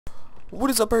What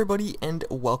is up, everybody, and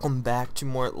welcome back to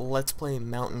more Let's Play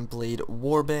Mount&Blade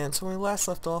Warband. So when we last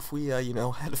left off, we, had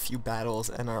a few battles,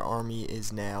 and our army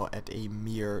is now at a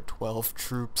mere 12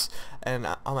 troops, and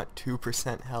I'm at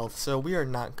 2% health, so we are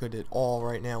not good at all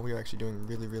right now. We are actually doing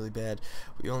really, really bad.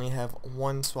 We only have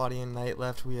one Swadian knight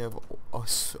left. We have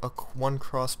one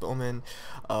crossbowman,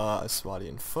 a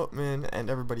Swadian footman, and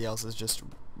everybody else is just,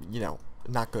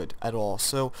 not good at all.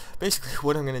 So basically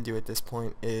what I'm going to do at this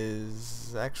point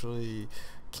is actually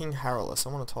King Jarl. I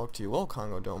want to talk to you. Well,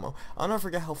 Congo Domo, I'll never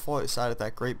forget how fought side at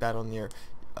that great battle near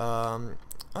I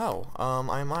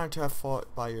am honored to have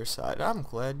fought by your side. I'm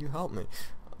glad you helped me.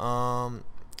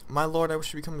 My lord, I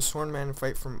wish to become a sworn man and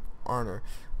fight from honor.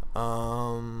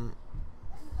 And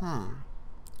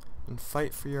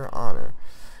fight for your honor.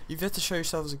 You've yet to show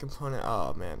yourself as a component.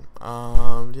 Oh man.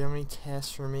 Do you have any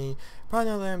tasks for me? Probably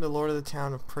know that I am the lord of the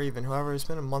town of Praven. However, it's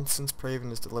been a month since Praven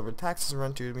has delivered taxes and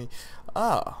rent due to me.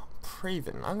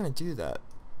 Praven. I'm gonna do that.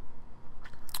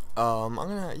 I'm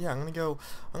gonna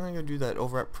go do that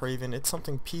over at Praven. It's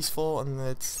something peaceful, and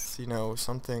it's,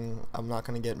 something I'm not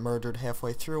gonna get murdered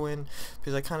halfway through in,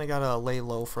 because I kinda gotta lay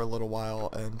low for a little while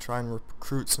and try and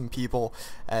recruit some people,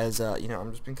 as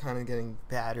I'm just been kinda getting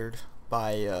battered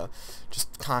by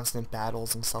just constant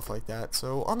battles and stuff like that.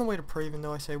 So on the way to Praven,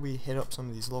 though, I say we hit up some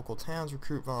of these local towns,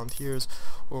 recruit volunteers,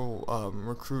 or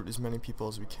recruit as many people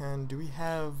as we can. Do we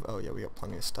have... oh yeah, we got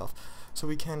plenty of stuff, so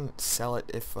we can sell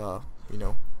it if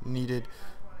needed.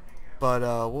 But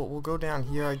we'll go down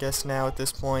here, I guess, now at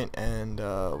this point, and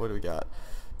what do we got?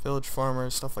 Village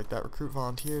farmers, stuff like that. Recruit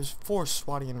volunteers. 4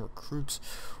 Swadian recruits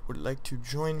would like to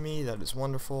join me. That is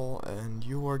wonderful. And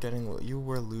you were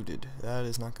looted. That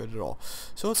is not good at all.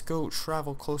 So let's go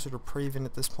travel closer to Praven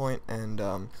at this point. And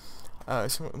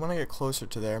so when I get closer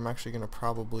to there, I'm actually gonna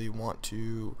probably want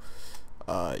to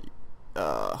what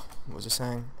was it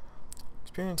saying?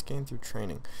 Experience gained through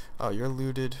training. Oh, you're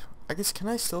looted. I guess, can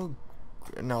I still...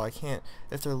 no, I can't.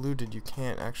 If they're looted, you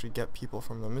can't actually get people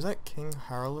from them. Is that King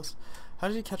Jarl? How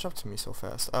did he catch up to me so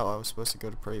fast? Oh, I was supposed to go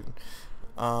to Praven.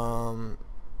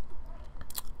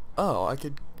 Oh, I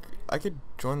could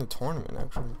join the tournament,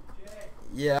 actually.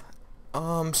 Yeah.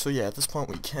 So yeah, at this point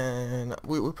we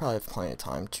probably have plenty of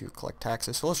time to collect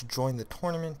taxes. So let's join the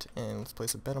tournament, and let's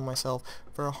place a bet on myself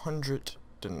for 100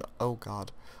 oh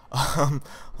god.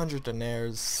 100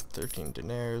 dinars, 13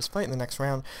 dinars, fight in the next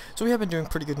round. So we have been doing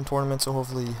pretty good in tournaments, so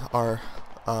hopefully our,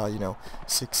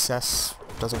 success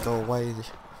doesn't go away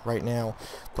right now.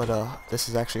 But, this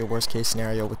is actually a worst case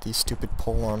scenario with these stupid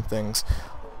polearm things.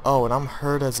 Oh, and I'm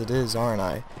hurt as it is, aren't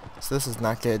I? So this is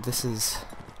not good. This is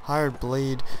hired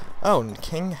blade. Oh, and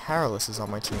King Jarl is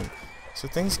on my team. So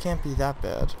things can't be that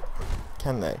bad,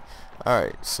 can they?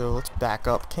 Alright, so let's back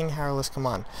up. King Jarl, come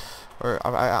on. Or,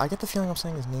 I get the feeling I'm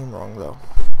saying his name wrong, though.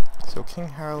 So,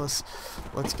 King Jarl,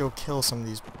 let's go kill some of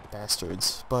these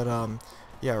bastards. But,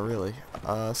 yeah, really.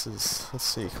 Let's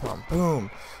see, come on,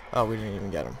 boom! Oh, we didn't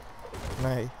even get him. Can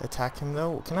I attack him,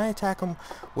 though? Can I attack him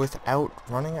without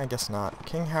running? I guess not.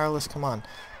 King Jarl, come on.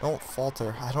 Don't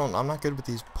falter. I'm not good with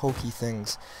these pokey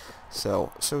things.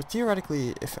 So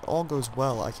theoretically, if it all goes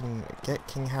well, I can get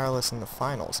King Jarl in the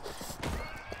finals.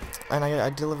 And I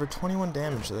delivered 21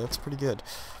 damage, so that's pretty good.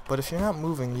 But if you're not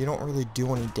moving, you don't really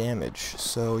do any damage.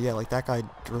 So yeah, like that guy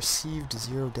received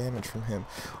 0 damage from him.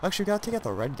 Actually, we gotta take out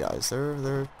the red guys. They're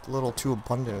a little too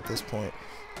abundant at this point.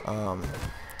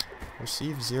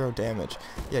 Received 0 damage.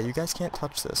 Yeah, you guys can't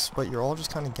touch this, but you're all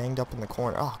just kind of ganged up in the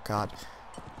corner. Oh god.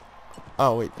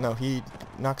 Oh wait, no, he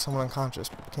knocked someone unconscious.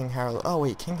 King Jarl. Oh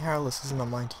wait, King Jarl isn't on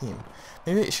my team.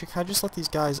 Maybe can I just let these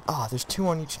guys... there's 2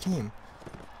 on each team.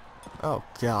 Oh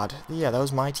god. Yeah, that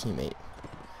was my teammate.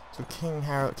 So King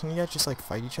Jarl, can you guys just like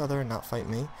fight each other and not fight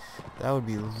me? That would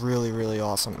be really, really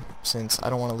awesome, since I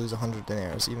don't want to lose 100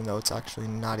 dinars, even though it's actually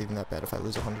not even that bad if I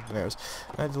lose 100 dinars.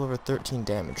 And I delivered 13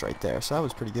 damage right there, so that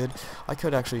was pretty good. I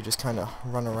could actually just kind of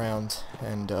run around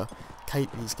and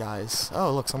kite these guys.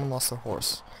 Oh look, someone lost their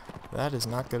horse. That is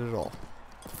not good at all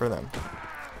for them.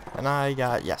 And I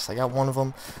got one of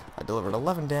them. I delivered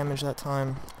 11 damage that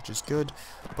time, which is good,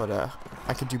 but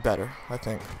I could do better, I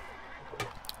think.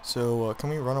 So,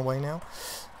 can we run away now?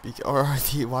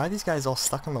 Why are these guys all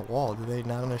stuck on the wall? Do they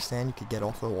not understand you could get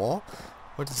off the wall?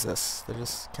 What is this? They're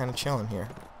just kind of chilling here.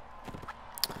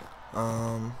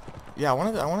 Yeah, I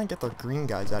want to get the green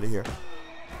guys out of here.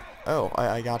 Oh,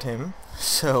 I got him.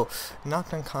 So,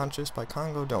 knocked unconscious by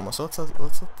Congo Domo. So let's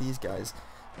let these guys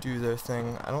do their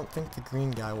thing. I don't think the green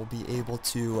guy will be able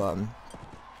to,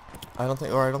 I don't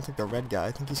think the red guy,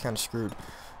 I think he's kind of screwed.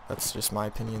 That's just my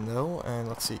opinion though, and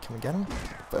let's see, can we get him?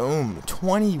 Boom,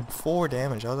 24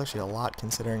 damage. That was actually a lot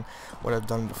considering what I've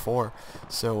done before.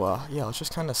 So yeah, let's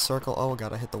just kind of circle. Oh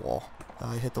god, I hit the wall.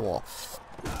 I hit the wall.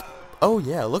 Oh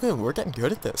yeah, look at him, we're getting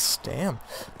good at this. Damn.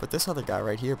 But this other guy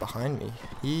right here behind me,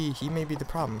 he may be the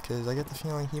problem, because I get the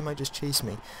feeling he might just chase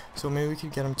me. So maybe we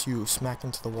could get him to smack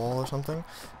into the wall or something,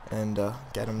 and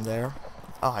get him there.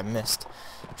 Oh, I missed.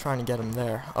 Trying to get him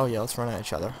there. Oh yeah, let's run at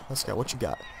each other. Let's go. What you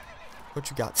got? What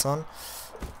you got, son?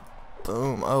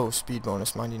 Boom. Oh, speed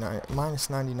bonus, minus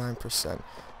 99%.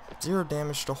 0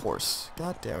 damage to horse.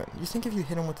 God damn it. You think if you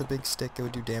hit him with a big stick, it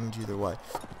would do damage either way.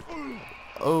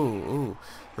 Oh, ooh.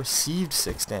 Received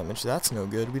 6 damage. That's no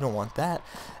good. We don't want that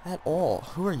at all.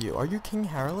 Who are you? Are you King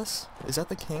Hairless? Is that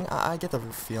the king? I get the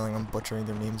feeling I'm butchering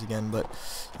their names again, but,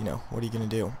 you know, what are you gonna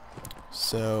do?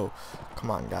 So, come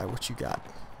on, guy. What you got?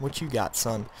 What you got,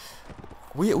 son?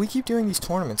 We keep doing these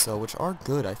tournaments, though, which are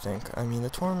good, I think. I mean, the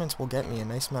tournaments will get me a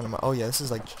nice amount of oh, yeah, this is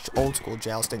like old school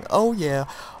jousting. Oh, yeah.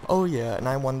 Oh, yeah. And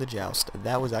I won the joust.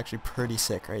 That was actually pretty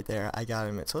sick right there. I gotta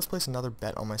admit. So let's place another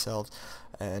bet on myself.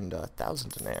 And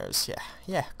 1,000 deniers. Yeah.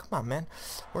 Yeah. Come on, man.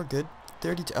 We're good.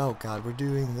 32. Oh, God. We're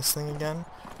doing this thing again.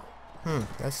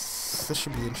 This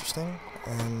should be interesting.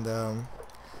 And,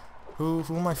 who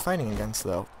am I fighting against,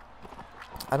 though?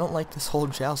 I don't like this whole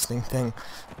jousting thing.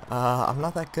 I'm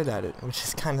not that good at it, which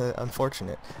is kind of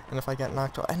unfortunate. And if I get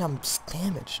knocked out, and I'm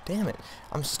damaged, damn it.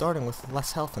 I'm starting with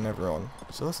less health than everyone.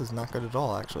 So this is not good at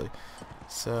all, actually.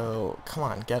 So, come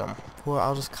on, get him. Or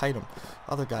I'll just kite him.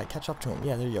 Other guy, catch up to him.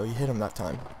 Yeah, there you go, you hit him that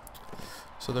time.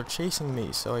 So they're chasing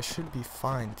me, so I should be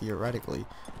fine, theoretically.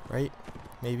 Right?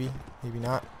 Maybe, maybe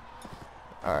not.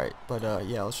 Alright, but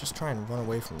yeah, let's just try and run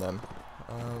away from them.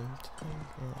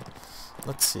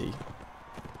 Let's see.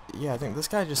 Yeah, I think this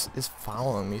guy just is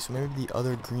following me, so maybe the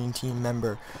other green team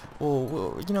member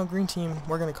will you know, green team,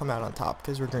 we're gonna come out on top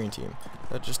because we're green team.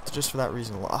 Just for that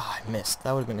reason. Ah, I missed.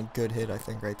 That would have been a good hit, I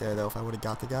think, right there, though, if I would have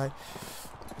got the guy.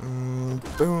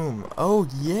 Boom. Oh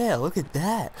yeah, look at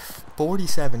that.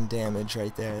 47 damage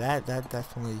right there. That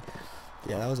definitely,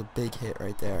 yeah, that was a big hit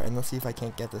right there. And let's see if I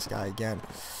can't get this guy again.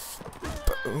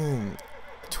 Boom.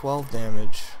 12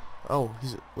 damage. Oh,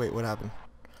 wait, what happened?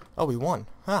 Oh, we won.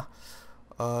 Huh.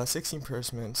 16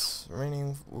 participants.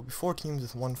 Remaining will be 4 teams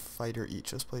with 1 fighter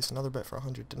each. Let's place another bet for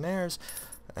 100 deniers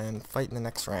and fight in the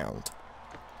next round.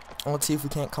 And let's see if we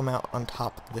can't come out on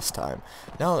top this time.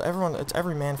 Now, it's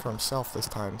every man for himself this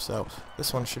time, so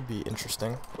this one should be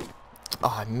interesting.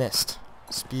 Oh, I missed.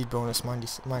 Speed bonus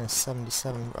minus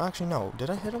 77. Actually, no.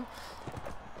 Did I hit him?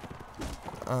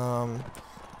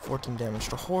 14 damage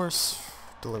to horse.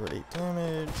 Delivered 8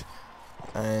 damage.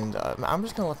 And I'm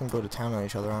just going to let them go to town on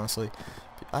each other, honestly.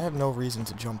 I have no reason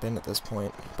to jump in at this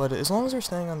point. But as long as they're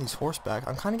staying on these horseback,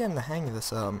 I'm kind of getting the hang of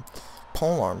this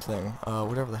polearm thing.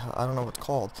 Whatever the hell, I don't know what it's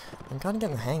called. I'm kind of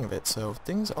getting the hang of it, so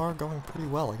things are going pretty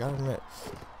well, I gotta admit.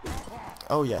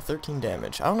 Oh yeah, 13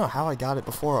 damage. I don't know how I got it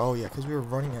before. Oh yeah, because we were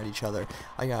running at each other.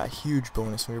 I got a huge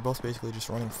bonus, and we were both basically just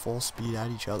running full speed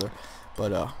at each other.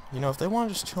 But, you know, if they want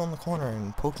to just chill in the corner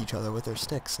and poke each other with their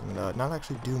sticks and not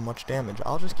actually do much damage,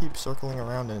 I'll just keep circling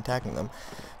around and attacking them.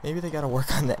 Maybe they gotta work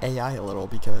on the AI a little,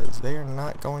 because they are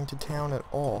not going to town at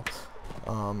all.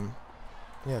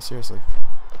 Yeah, seriously.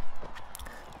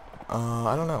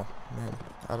 I don't know, man.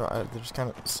 They're just kind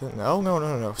of sitting there. Oh,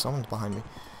 no. Someone's behind me.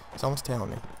 Someone's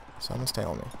tailing me. Someone's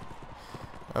tailing me.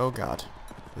 Oh, God.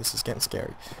 This is getting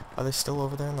scary. Are they still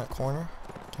over there in that corner?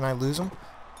 Can I lose them?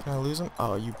 Can I lose him?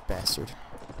 Oh, you bastard.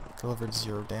 Delivered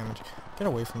 0 damage. Get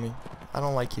away from me. I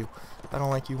don't like you. I don't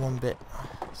like you one bit.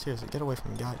 Seriously, get away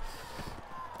from me, guy.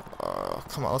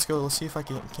 Come on, let's go. Let's see if I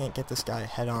can't get this guy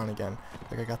head on again,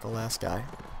 like I got the last guy.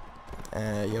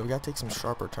 Yeah, we gotta take some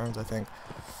sharper turns, I think.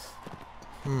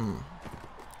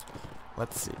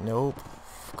 Let's see. Nope.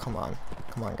 Come on.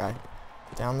 Come on, guy.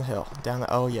 Down the hill.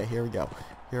 Oh, yeah, here we go.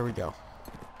 Here we go.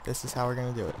 This is how we're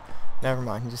gonna do it. Never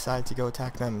mind, he decided to go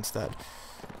attack them instead.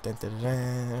 Dun, dun,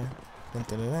 dun, dun,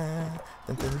 dun, dun,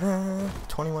 dun, dun, dun.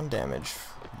 21 damage.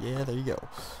 Yeah, there you go.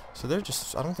 So they're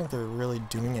just, I don't think they're really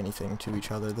doing anything to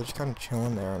each other. They're just kind of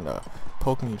chilling there and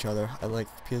poking each other.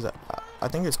 Because I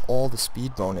think it's all the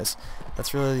speed bonus.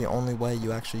 That's really the only way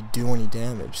you actually do any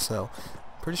damage. So,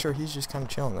 pretty sure he's just kind of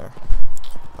chilling there.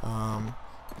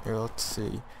 Here, let's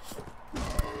see.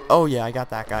 Oh yeah, I got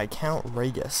that guy, Count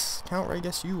Ragus. Count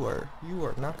Ragus, you are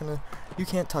not gonna, you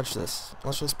can't touch this.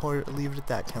 Let's just leave it at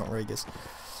that, Count Ragus.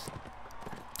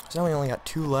 So now we only got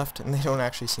 2 left, and they don't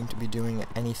actually seem to be doing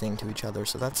anything to each other,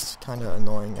 so that's kind of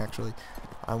annoying, actually.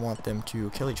 I want them to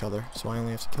kill each other, so I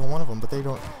only have to kill one of them, but they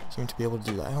don't seem to be able to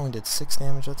do that. I only did 6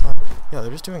 damage that time. Yeah,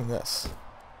 they're just doing this.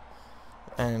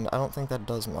 and I don't think that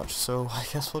does much, so I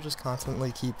guess we'll just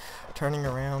constantly keep turning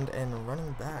around and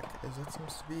running back, as that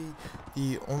seems to be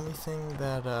the only thing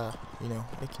that, you know,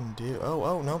 it can do.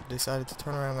 Oh, nope, decided to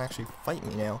turn around and actually fight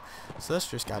me now, so this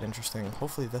just got interesting.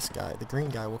 Hopefully this guy, the green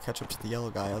guy, will catch up to the yellow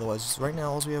guy, otherwise, right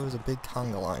now, all we have is a big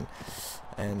conga line,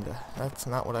 and that's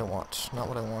not what I want, not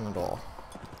what I want at all.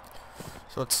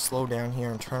 So let's slow down here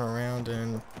and turn around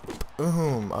and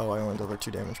boom. Oh, I only delivered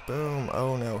 2 damage. Boom.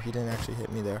 Oh no, he didn't actually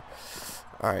hit me there.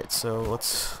 Alright, so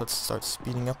let's start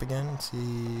speeding up again and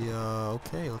see.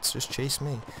 Okay, let's just chase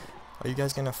me. Are you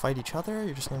guys gonna fight each other, or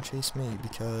you're just gonna chase me?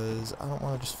 Because I don't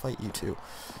want to just fight you two.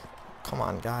 Come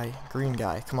on, guy. Green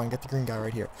guy. Come on, get the green guy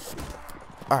right here.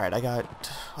 Alright, I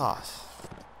got...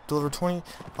 delivered 20...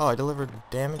 Oh, I delivered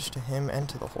damage to him and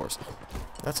to the horse.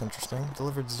 That's interesting.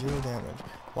 Delivered 0 damage.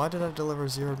 Why did I deliver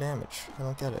 0 damage? I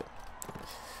don't get it.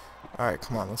 Alright,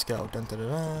 come on, let's go. Dun, dun, dun,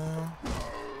 dun.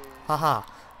 Haha.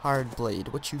 Hard blade.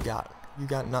 What you got? You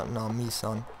got nothing on me,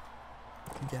 son.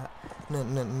 You got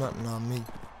nothing on me.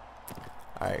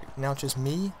 Alright, now it's just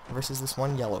me versus this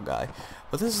one yellow guy.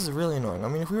 But this is really annoying. I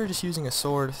mean, if we were just using a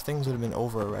sword, things would have been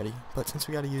over already. But since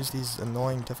we gotta use these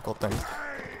annoying, difficult things...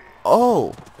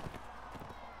 Oh!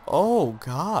 Oh,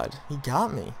 God. He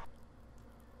got me.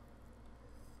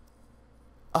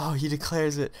 Oh, he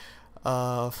declares it.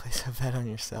 Place a bet on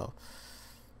yourself.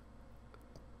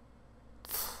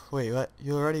 Wait, what?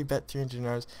 You already bet 300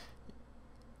 dinars.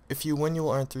 If you win, you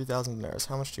will earn 3,000 dinars.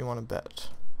 How much do you want to bet?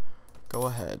 Go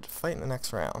ahead. Fight in the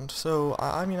next round. So,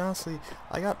 I mean, honestly,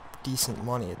 I got decent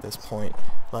money at this point.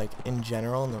 Like, in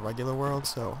general, in the regular world,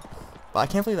 so... But I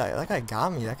can't believe that guy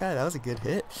got me. That was a good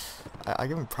hit. I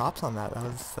give him props on that.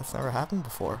 That's never happened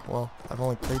before. Well, I've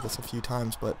only played this a few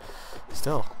times, but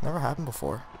still, never happened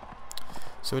before.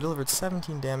 So we delivered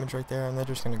 17 damage right there, and they're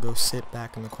just going to go sit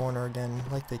back in the corner again,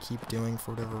 like they keep doing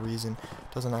for whatever reason.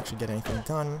 Doesn't actually get anything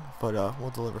done, but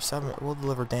we'll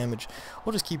deliver damage.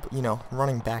 We'll just keep, you know,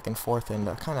 running back and forth and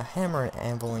kind of hammer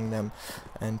and anviling them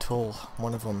until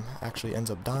one of them actually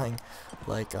ends up dying,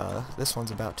 like this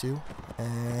one's about to.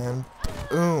 And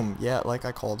boom, yeah, like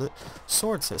I called it.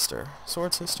 Sword Sister.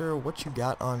 Sword Sister, what you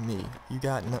got on me? You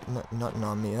got nothing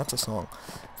on me. That's a song,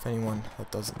 if anyone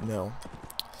that doesn't know.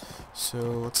 So,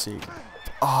 let's see.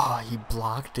 Oh, he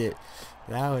blocked it.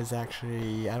 That was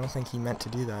actually... I don't think he meant to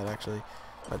do that, actually.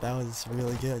 But that was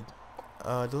really good.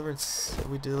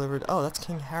 We delivered... Oh, that's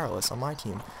King Haralus on my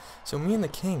team. So, me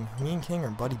and King are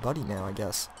buddy-buddy now, I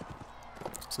guess.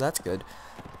 So, that's good.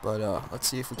 But, let's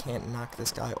see if we can't knock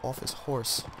this guy off his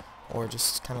horse. Or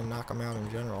just kind of knock him out in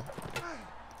general.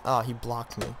 Ah, he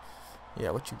blocked me.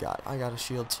 Yeah, what you got? I got a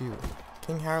shield, too.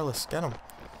 King Haralus, get him.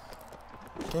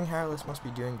 King Haralus must be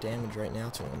doing damage right now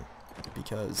to him,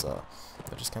 because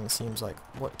that just kind of seems like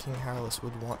what King Haralus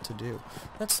would want to do.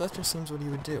 That just seems what he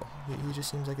would do. He just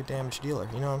seems like a damage dealer,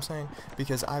 you know what I'm saying?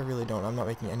 Because I really don't. I'm not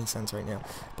making any sense right now.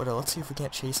 But let's see if we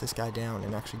can't chase this guy down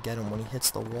and actually get him when he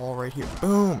hits the wall right here.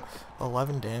 Boom!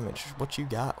 11 damage. What you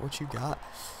got? What you got?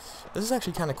 This is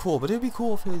actually kind of cool, but it would be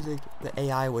cool if it was like, the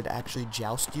AI would actually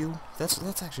joust you. That's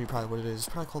actually probably what it is. It's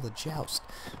probably called a joust.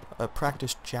 A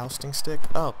practice jousting stick.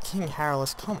 Oh, King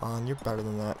Haralus, come on, you're better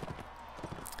than that.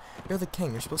 You're the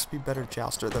king. You're supposed to be better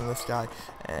jouster than this guy.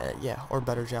 Yeah, or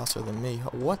better jouster than me.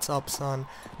 What's up, son?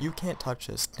 You can't touch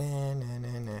this. Nah, nah,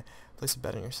 nah, nah. Place a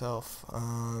bet on yourself.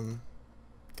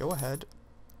 Go ahead.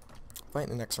 Fight in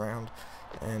the next round.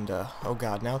 And, oh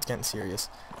god, now it's getting serious.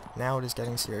 Now it is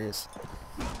getting serious.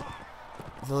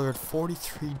 Delivered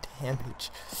 43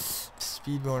 damage.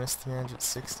 Speed bonus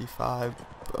 365.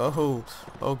 Oh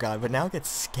god, but now it gets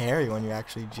scary when you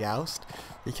actually joust,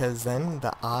 because then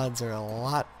the odds are a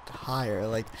lot higher.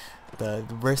 Like, the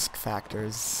risk factor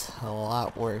is a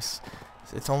lot worse.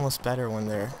 It's almost better when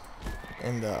they're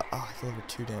in the... Oh, I delivered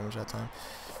 2 damage that time.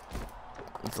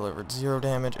 Delivered 0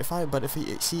 damage. If I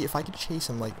could chase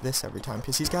him like this every time,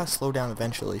 because he's got to slow down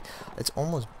eventually, it's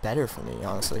almost better for me,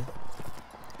 honestly.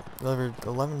 Delivered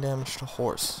 11 damage to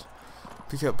horse.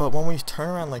 But when we turn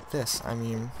around like this, I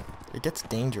mean, it gets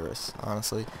dangerous,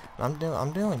 honestly. And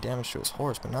I'm dealing damage to his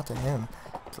horse, but not to him.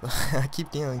 I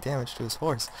keep dealing damage to his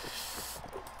horse.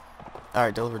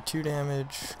 Alright, delivered 2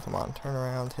 damage. Come on, turn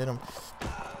around, hit him.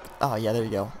 Oh, yeah, there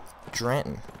you go.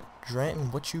 Dranton,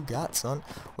 what you got, son?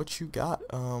 What you got?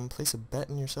 Place a bet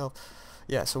in yourself.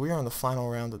 Yeah, so we are on the final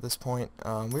round at this point.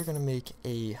 We're going to make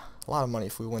a lot of money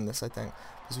if we win this, I think.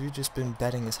 Because we've just been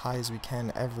betting as high as we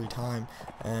can every time.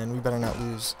 And we better not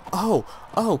lose. Oh,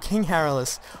 King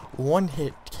Haralus. 1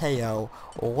 hit KO.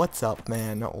 What's up,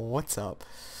 man? What's up?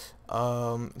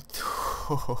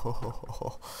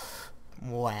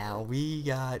 Wow, we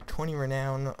got 20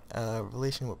 renown.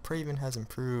 Relation with Praven has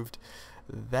improved.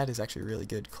 That is actually really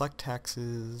good. Collect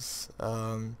taxes.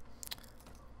 4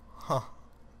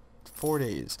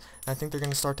 days. And I think they're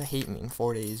going to start to hate me in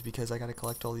 4 days because I got to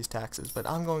collect all these taxes. But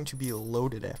I'm going to be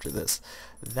loaded after this.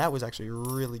 That was actually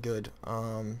really good.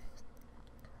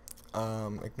 Ignore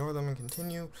them and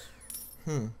continue.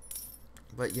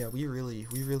 But yeah, we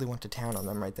really went to town on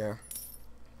them right there.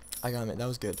 I gotta admit, that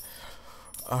was good.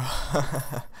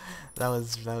 That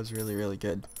was really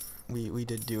good. We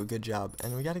did do a good job,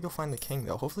 and we got to go find the king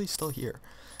though. Hopefully he's still here.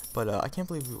 But I can't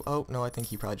believe oh no, I think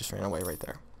he probably just ran away right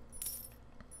there.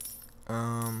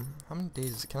 How many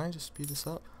days is it? Can I just speed this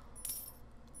up?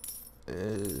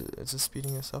 Is this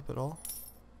speeding this up at all?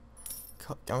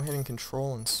 I'm hitting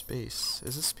control and space.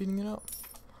 Is this speeding it up?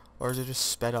 Or is it just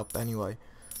sped up anyway?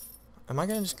 Am I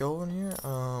gonna just go in here?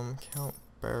 Count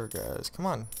bear guys. Come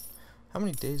on. How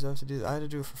many days do I have to do that? I had to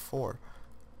do it for 4.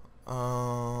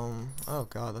 Oh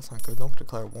god, that's not good. Don't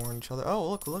declare war on each other.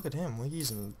 Oh, look at him.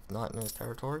 He's not in his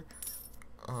territory.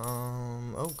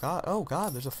 Oh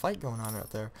god, there's a fight going on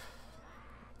out there.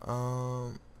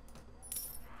 Oh,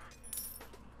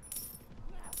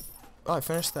 I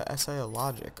finished the essay of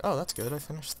logic. Oh, that's good. I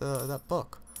finished that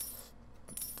book.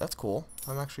 That's cool.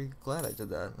 I'm actually glad I did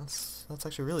that. That's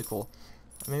actually really cool.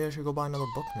 Maybe I should go buy another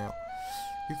book now.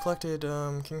 You collected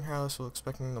King Jarl while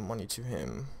expecting the money to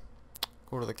him.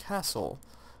 Go to the castle.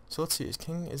 So let's see,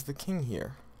 is the king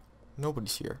here?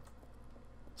 Nobody's here.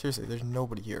 Seriously, there's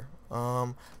nobody here.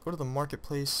 Go to the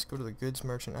marketplace, go to the goods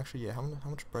merchant. Actually, yeah, how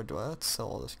much bread do I have to sell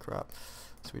all this crap?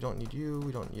 So we don't need you,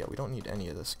 we don't need any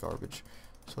of this garbage.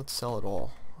 So let's sell it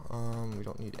all. We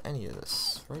don't need any of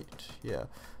this, right? Yeah.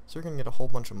 So we're gonna get a whole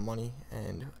bunch of money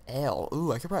and ale.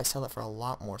 Ooh, I could probably sell that for a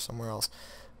lot more somewhere else.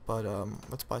 But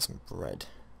let's buy some bread.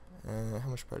 How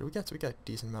much bread? We got a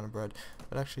decent amount of bread.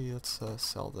 But actually, let's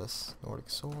sell this Nordic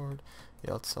sword.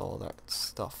 Yeah, let's sell all that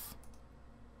stuff.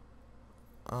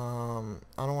 I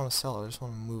don't want to sell it. I just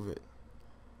want to move it.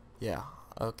 Yeah.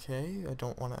 Okay. I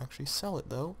don't want to actually sell it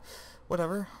though.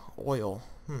 Whatever. Oil.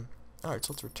 Alright,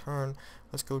 so let's return.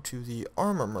 Let's go to the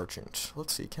armor merchant.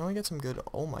 Let's see. Can we get some good...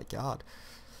 Oh my god.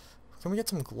 Can we get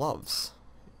some gloves?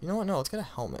 You know what? No, let's get a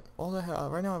helmet.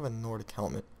 Right now I have a Nordic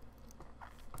helmet.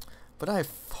 But I have...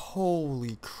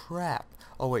 Holy crap.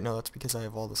 Oh wait, no, that's because I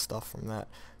have all the stuff from that.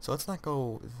 So let's not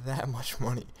go that much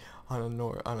money on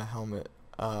a helmet.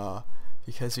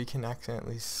 Because we can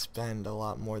accidentally spend a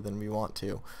lot more than we want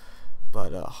to.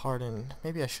 But harden...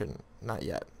 Maybe I shouldn't. Not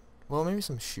yet. Well, maybe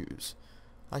some shoes.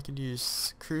 I could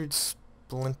use crude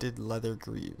splinted leather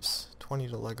greaves. 20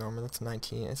 to leg armor, that's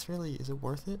 19. Is it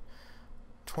worth it?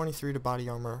 23 to body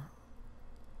armor.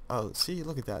 Oh, see,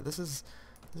 look at that. This is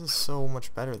so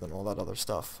much better than all that other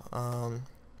stuff.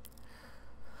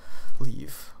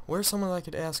 Leave. Where's someone I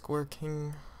could ask where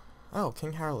King... Oh,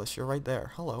 King Jarl, you're right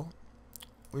there. Hello.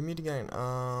 We meet again.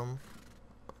 About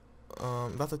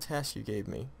the task you gave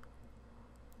me.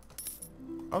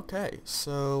 Okay,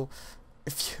 so...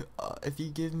 If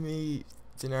you give me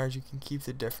dinars, you can keep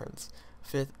the difference.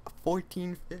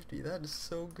 1450. That is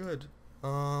so good.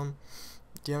 Do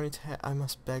you have any I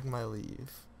must beg my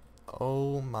leave.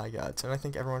 Oh my god. So I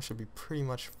think everyone should be pretty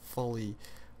much fully.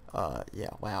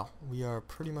 Yeah. Wow. We are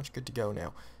pretty much good to go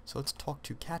now. So let's talk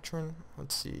to Katrin.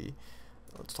 Let's see.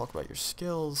 Let's talk about your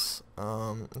skills.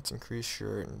 Let's increase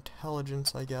your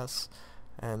intelligence, I guess.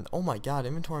 And oh my god,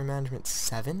 inventory management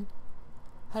 7.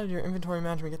 How did your inventory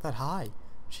management get that high?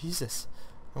 Jesus.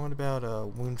 And what about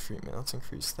wound treatment? Let's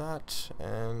increase that.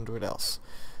 And what else?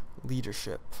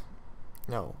 Leadership.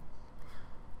 No.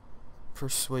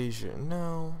 Persuasion.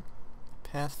 No.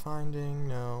 Pathfinding.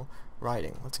 No.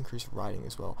 Riding. Let's increase riding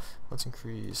as well. Let's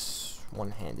increase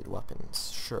one-handed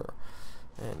weapons. Sure.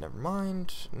 And never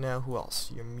mind. Now who else?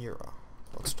 Ymira.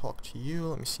 Let's talk to you.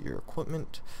 Let me see your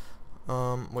equipment.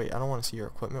 Wait, I don't want to see your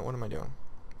equipment. What am I doing?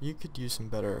 You could use some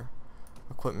better...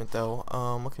 equipment though.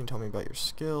 What can you tell me about your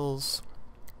skills?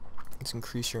 Let's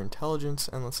increase your intelligence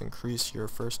and let's increase your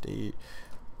first aid,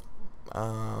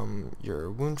 your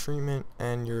wound treatment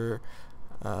and your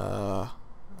I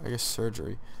guess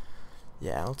surgery.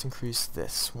 Yeah, let's increase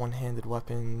this one-handed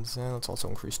weapons and let's also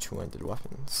increase two-handed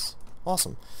weapons.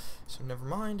 Awesome. So never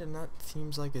mind, and that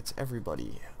seems like it's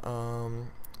everybody.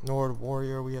 Nord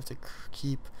warrior we have to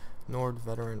keep. Nord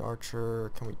veteran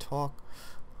archer. Can we talk?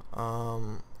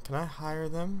 Can I hire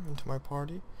them into my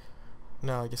party?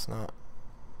 No, I guess not.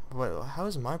 Wait, how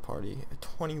is my party?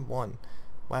 21.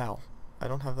 Wow. I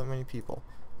don't have that many people.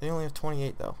 They only have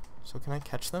 28 though. So can I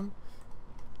catch them?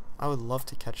 I would love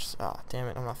to catch... Ah, damn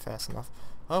it, I'm not fast enough.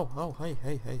 Oh,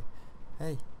 hey.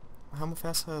 How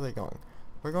fast are they going?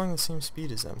 We're going the same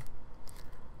speed as them.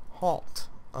 Halt.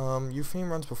 Your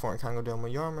fame runs before in Congo Domo.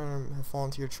 Your armor have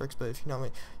fallen to your tricks, but if you not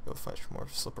me, you'll fight a more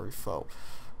slippery foe.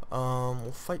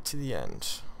 We'll fight to the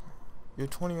end. Your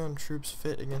 21 troops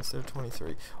fit against their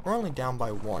 23. We're only down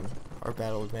by 1, our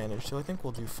battle advantage, so I think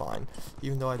we'll do fine,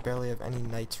 even though I barely have any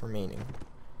knights remaining,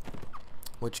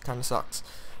 which kind of sucks.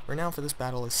 Renown for this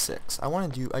battle is 6.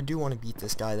 I do want to beat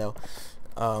this guy though,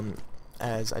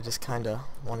 as I just kind of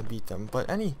want to beat them. But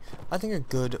I think a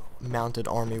good mounted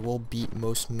army will beat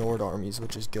most Nord armies,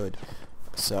 which is good.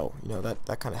 So, you know,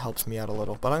 that kind of helps me out a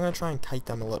little. But I'm going to try and kite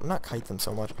them a little. Not kite them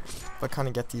so much, but kind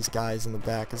of get these guys in the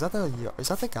back. Is that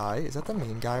the guy? Is that the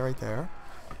main guy right there?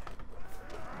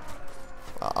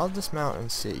 I'll dismount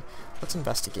and see. Let's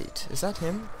investigate. Is that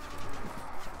him?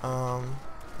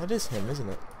 That is him, isn't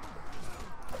it?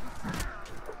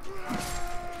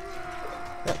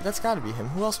 That's got to be him.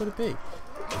 Who else would it be?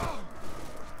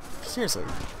 Seriously,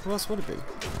 who else would it be?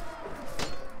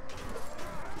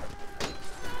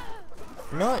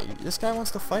 No, this guy wants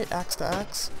to fight axe to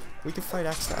axe. We can fight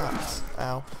axe to axe.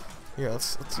 Ow. Here,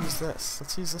 let's use this.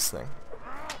 Let's use this thing.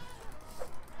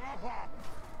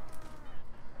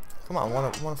 Come on,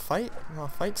 wanna fight? You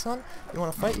wanna fight, son? You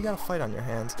wanna fight? You gotta fight on your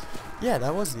hands. Yeah,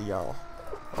 that was the Jarl.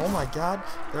 Oh my god,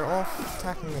 they're all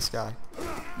attacking this guy.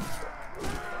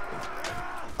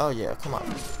 Oh yeah, come on.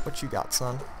 What you got,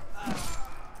 son?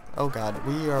 Oh god,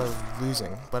 we are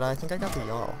losing. But I think I got the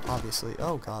Jarl, obviously.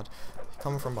 Oh god.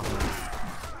 Coming from behind.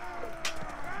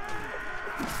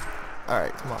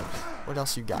 Alright, come on. What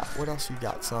else you got? What else you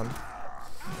got, son?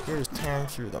 You're just tearing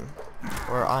through them.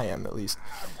 Or I am, at least.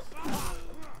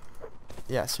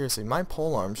 Yeah, seriously, my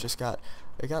polearms just got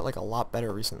like a lot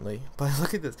better recently. But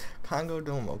look at this. Congo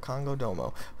Domo, Congo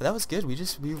Domo. But that was good.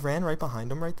 We ran right behind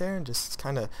them right there and just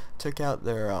kind of took out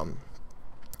their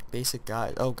basic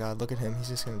guy. Oh god, look at him. He's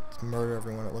just going to murder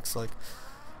everyone, it looks like.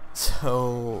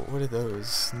 So, what are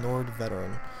those? Nord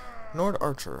Veteran. Nord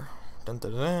Archer. Dun,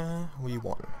 dun, dun, dun. We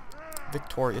won.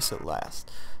 Victorious at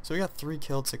last. So we got 3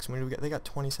 killed, 6 wounded. They got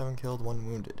 27 killed, 1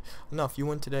 wounded. Enough. You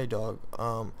win today, dog.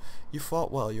 You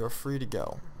fought well. You're free to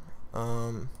go.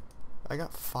 I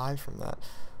got 5 from that.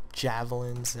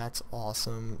 Javelins. That's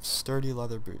awesome. Sturdy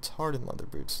leather boots. Hardened leather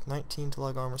boots. 19 to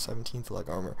leg armor, 17 to leg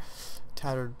armor.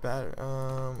 Tattered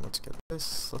let's get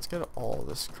this. Let's get all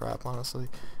this crap, honestly.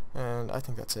 And I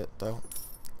think that's it, though.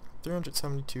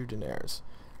 372 dinars.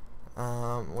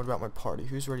 What about my party?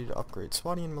 Who's ready to upgrade?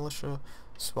 Swadian militia,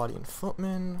 Swadian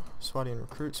footmen, Swadian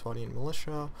recruit, Swadian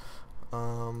militia,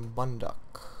 Bunduk.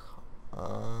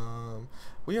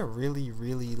 We are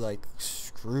really, like,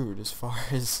 screwed as far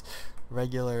as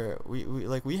regular.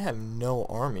 We have no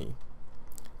army,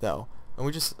 though. And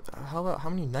we just, how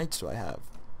many knights do I have?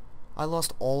 I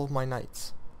lost all of my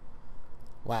knights.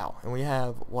 Wow. And we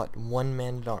have, what, 1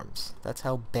 man-at-arms. That's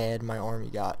how bad my army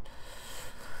got.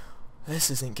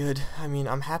 This isn't good. I mean,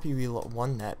 I'm happy we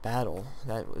won that battle.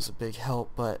 That was a big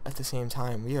help, but at the same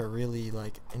time, we are really,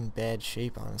 like, in bad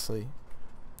shape, honestly.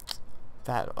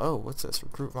 Oh, what's this?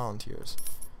 Recruit volunteers.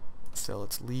 So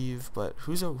let's leave, but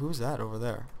who's that over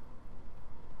there?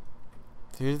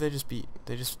 Who did they just beat?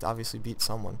 They just obviously beat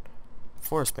someone.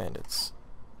 Forest bandits.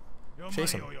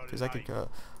 Chase them, because I could go.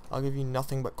 I'll give you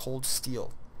nothing but cold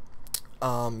steel.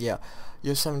 Yeah. You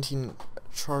have 17.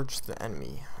 Charge the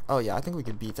enemy. Oh yeah, I think we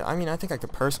could beat them. I mean, I think I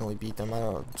could personally beat them. I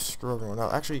don't know, screw everyone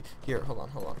else. Actually, here, hold on.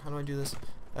 How do I do this?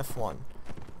 F1.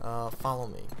 Follow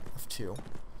me. F2.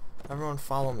 Everyone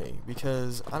follow me,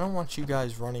 because I don't want you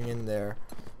guys running in there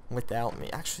without me.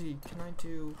 Actually, can I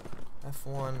do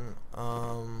F1?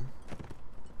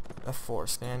 F4.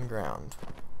 Stand ground.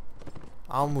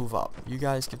 I'll move up. You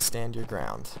guys could stand your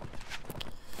ground.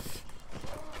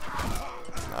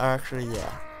 Actually,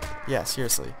 yeah. Yeah,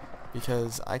 seriously.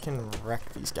 Because I can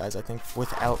wreck these guys, I think,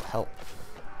 without help.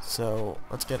 So,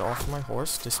 let's get off my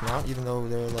horse, dismount, even though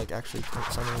they're, like, actually,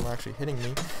 some of them are actually hitting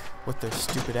me with their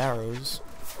stupid arrows.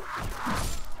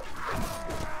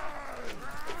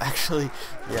 Actually,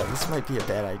 yeah, this might be a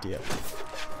bad idea.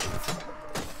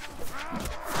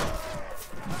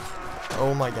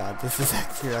 Oh my god, this is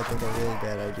actually, I think, a really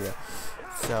bad idea.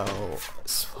 So,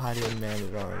 Swadian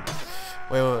man-at-arms.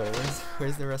 Wait,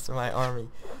 where's the rest of my army?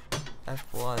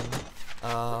 F1,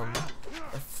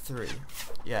 F3.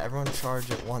 Yeah, everyone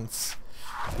charge at once,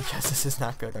 because this is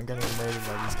not good. I'm getting murdered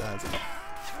by these guys.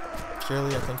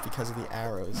 Purely, I think, because of the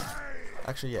arrows.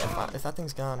 Actually, yeah, if that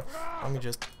thing's gone, let me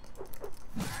just...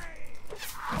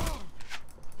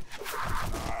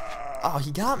 Oh,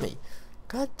 he got me!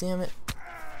 God damn it.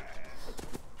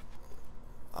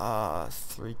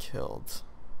 3 killed.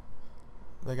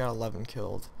 They got 11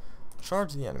 killed.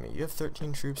 Charge the enemy. You have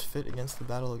 13 troops fit against the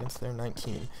battle against their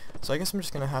 19. So I guess I'm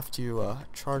just going to have to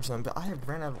charge them. But I have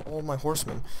ran out of all my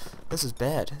horsemen. This is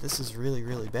bad. This is really,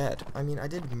 really bad. I mean, I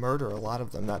did murder a lot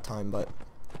of them that time, but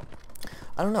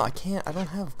I don't know. I don't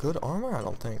have good armor, I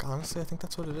don't think. Honestly, I think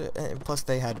that's what it is. And plus, if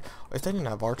they didn't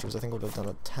have archers, I think I would have done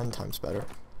it 10 times better.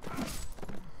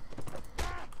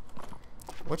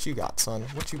 What you got, son?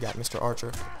 What you got, Mr.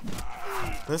 Archer?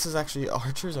 This is actually,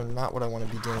 archers are not what I want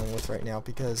to be dealing with right now,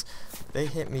 because they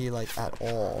hit me, like, at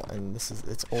all, and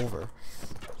it's over.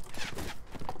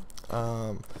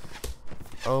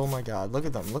 Oh my god, look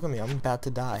at them, look at me, I'm about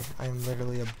to die. I am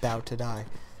literally about to die.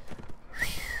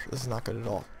 This is not good at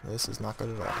all. This is not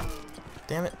good at all.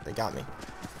 Damn it, they got me.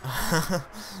 Not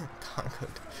good.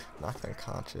 Knocked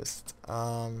unconscious.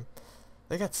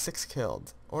 They got 6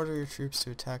 killed. Order your troops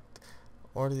to attack.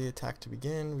 Order the attack to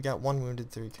begin. We got 1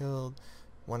 wounded, 3 killed.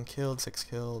 1 killed, 6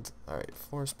 killed. Alright,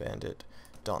 Force Bandit.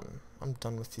 Done. I'm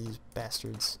done with these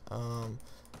bastards.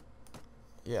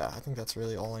 Yeah, I think that's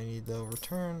really all I need though.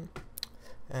 Return.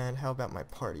 And how about my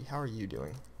party? How are you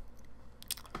doing?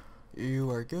 You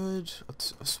are good.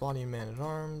 Swadian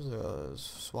Man-at-Arms,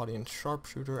 Swadian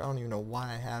Sharpshooter. I don't even know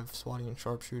why I have Swadian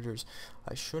Sharpshooters.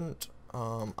 I shouldn't.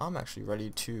 I'm actually ready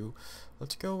to...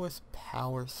 Let's go with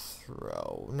Power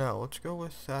Throw. No, let's go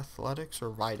with Athletics or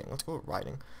Riding. Let's go with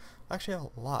Riding. Actually, I have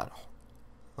a lot.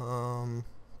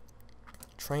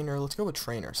 Trainer. Let's go with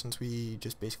Trainer, since we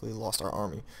just basically lost our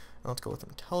army. And let's go with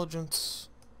Intelligence.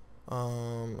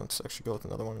 Let's actually go with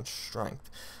another one in Strength.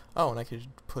 Oh, and I could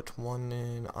put one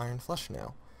in Iron Flesh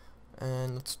now.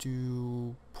 And let's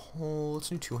do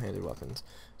two-handed weapons.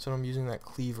 So when I'm using that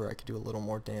cleaver, I could do a little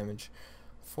more damage.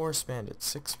 Forest Bandits,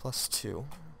 6 plus 2.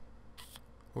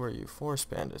 Who are you? Forest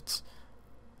Bandits.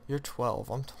 You're 12,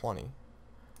 I'm 20.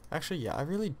 Actually, yeah, I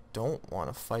really don't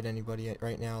want to fight anybody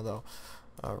right now, though.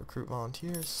 Recruit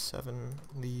volunteers, 7,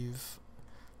 leave.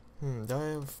 Do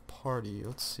I have party?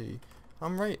 Let's see.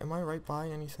 Am I right by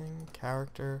anything?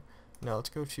 Character? No, let's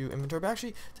go to inventory. But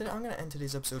actually, I'm going to end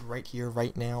today's episode right here,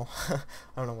 right now. I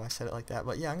don't know why I said it like that,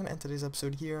 but yeah, I'm going to end today's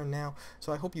episode here and now.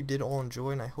 So I hope you did all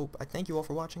enjoy, and I thank you all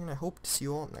for watching, and I hope to see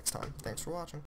you all next time. Thanks for watching.